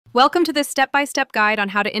Welcome to this step-by-step guide on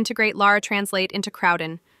how to integrate Lara Translate into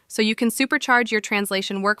Crowdin, so you can supercharge your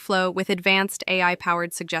translation workflow with advanced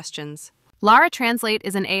AI-powered suggestions. Lara Translate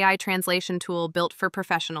is an AI translation tool built for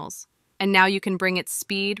professionals, and now you can bring its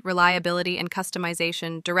speed, reliability, and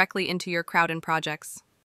customization directly into your Crowdin projects.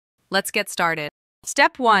 Let's get started.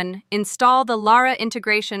 Step 1. Install the Lara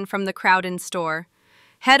integration from the Crowdin Store.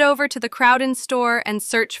 Head over to the Crowdin Store and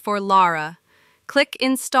search for Lara. Click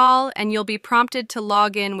Install and you'll be prompted to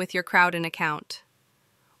log in with your Crowdin account.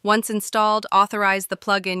 Once installed, authorize the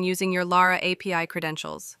plugin using your Lara API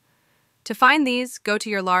credentials. To find these, go to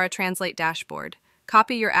your Lara Translate dashboard,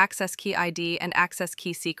 copy your access key ID and access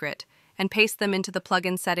key secret, and paste them into the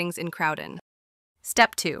plugin settings in Crowdin.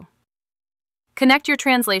 Step 2. Connect your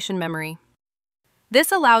translation memory.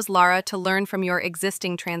 This allows Lara to learn from your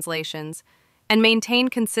existing translations and maintain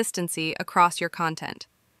consistency across your content.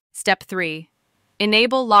 Step 3.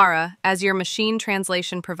 Enable Lara as your machine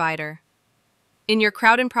translation provider. In your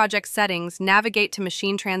Crowdin project settings, navigate to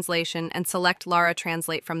Machine Translation and select Lara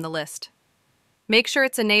Translate from the list. Make sure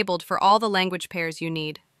it's enabled for all the language pairs you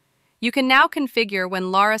need. You can now configure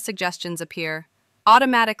when Lara suggestions appear,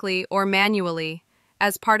 automatically or manually,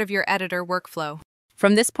 as part of your editor workflow.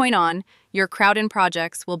 From this point on, your Crowdin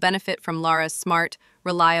projects will benefit from Lara's smart,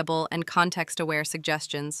 reliable, and context-aware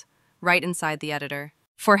suggestions right inside the editor.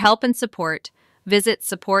 For help and support, visit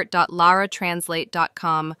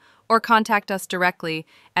support.laratranslate.com or contact us directly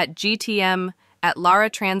at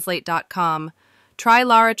gtm@laratranslate.com. Try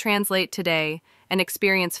Lara Translate today and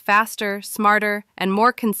experience faster, smarter, and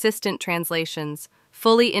more consistent translations,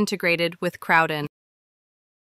 fully integrated with Crowdin.